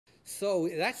So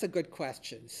that's a good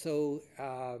question. So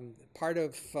part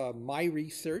of my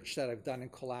research that I've done in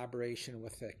collaboration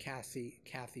with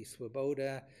Kathy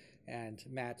Swoboda and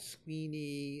Matt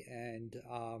Sweeney, and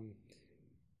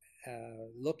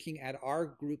looking at our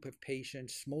group of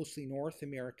patients, mostly North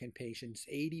American patients,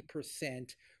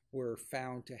 80% were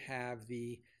found to have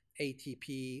the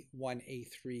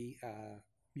ATP1A3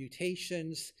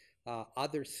 mutations.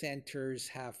 Other centers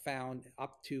have found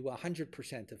up to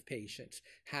 100% of patients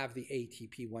have the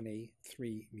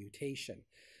ATP1A3 mutation.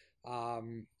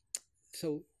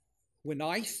 So when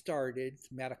I started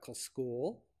medical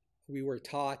school, we were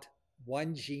taught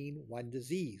one gene, one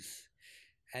disease.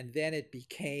 And then it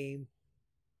became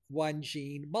one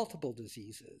gene, multiple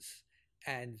diseases.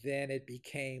 And then it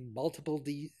became multiple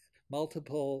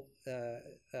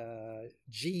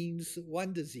genes,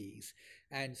 one disease.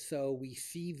 And so we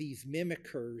see these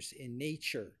mimickers in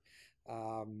nature.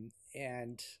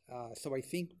 So I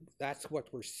think that's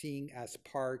what we're seeing as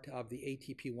part of the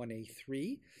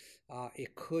ATP1A3.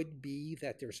 It could be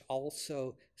that there's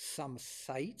also some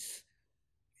sites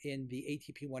in the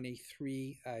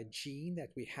ATP1A3 gene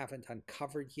that we haven't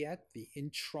uncovered yet, the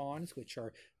introns, which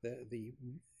are the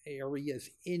areas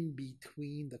in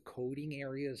between the coding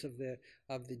areas of the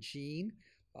gene.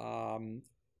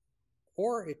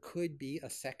 Or it could be a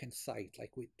second site,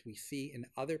 like we see in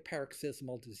other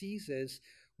paroxysmal diseases,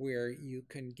 where you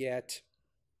can get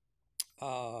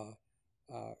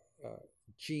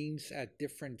genes at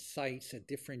different sites, at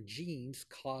different genes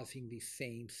causing the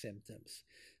same symptoms.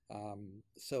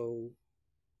 So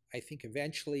I think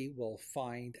eventually we'll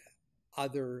find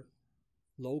other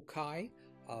loci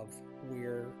of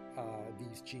where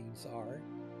these genes are.